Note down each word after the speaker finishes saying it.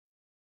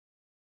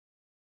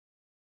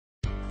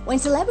When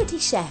celebrity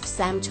chef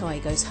Sam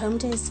Choy goes home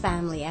to his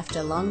family after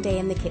a long day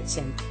in the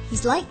kitchen,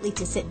 he's likely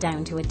to sit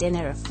down to a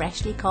dinner of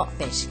freshly caught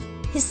fish.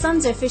 His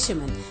sons are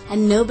fishermen,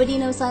 and nobody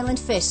knows island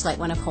fish like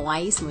one of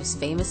Hawaii's most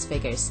famous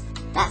figures.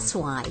 That's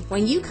why,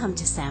 when you come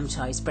to Sam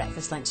Choy's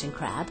Breakfast, Lunch and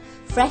Crab,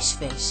 fresh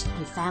fish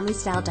and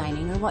family-style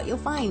dining are what you'll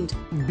find.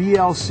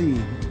 BLC.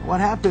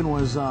 What happened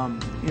was,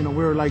 we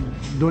were like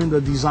doing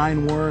the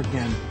design work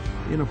and,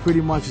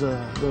 pretty much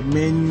the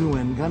menu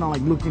and kind of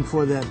like looking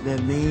for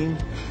that name.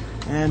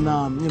 And,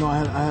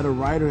 I had a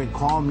writer had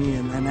called me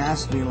and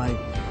asked me like,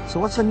 so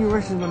what's the new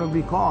restaurant going to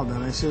be called?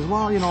 And I says,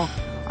 well,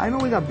 I know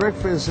we got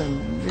breakfast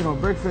and,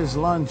 breakfast,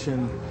 lunch,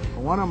 and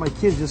one of my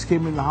kids just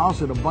came in the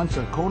house with a bunch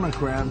of Kona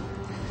crab.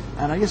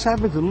 And I just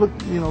happened to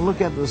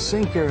look at the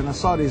sink here and I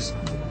saw this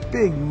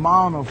big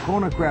mound of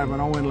Kona crab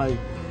and I went like,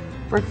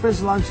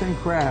 breakfast, lunch, and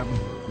crab.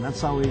 And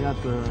that's how we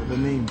got the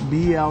name,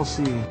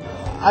 BLC.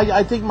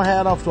 I take my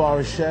hat off to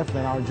our chef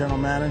and our general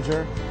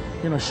manager,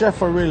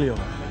 Chef Aurelio.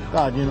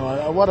 God,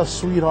 what a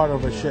sweetheart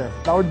of a chef.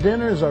 Our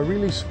dinners are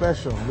really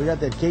special. We got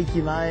that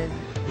keiki night,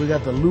 we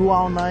got the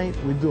luau night,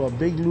 we do a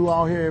big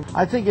luau here.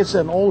 I think it's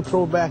an old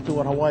throwback to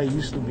what Hawaii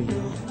used to be.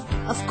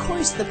 Of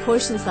course, the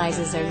portion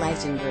sizes are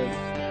legendary.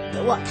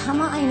 But what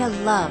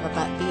Kama'aina love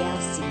about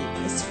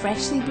BLC is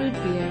freshly brewed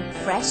beer,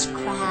 fresh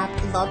crab,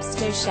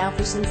 lobster,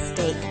 shellfish and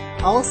steak,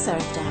 all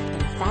served up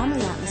in a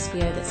family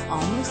atmosphere that's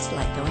almost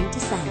like going to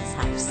Sam's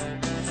house.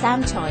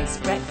 Sam Choy's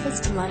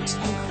Breakfast, Lunch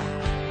and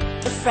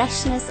Crab. The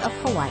freshness of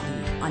Hawaii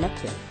on a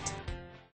plate.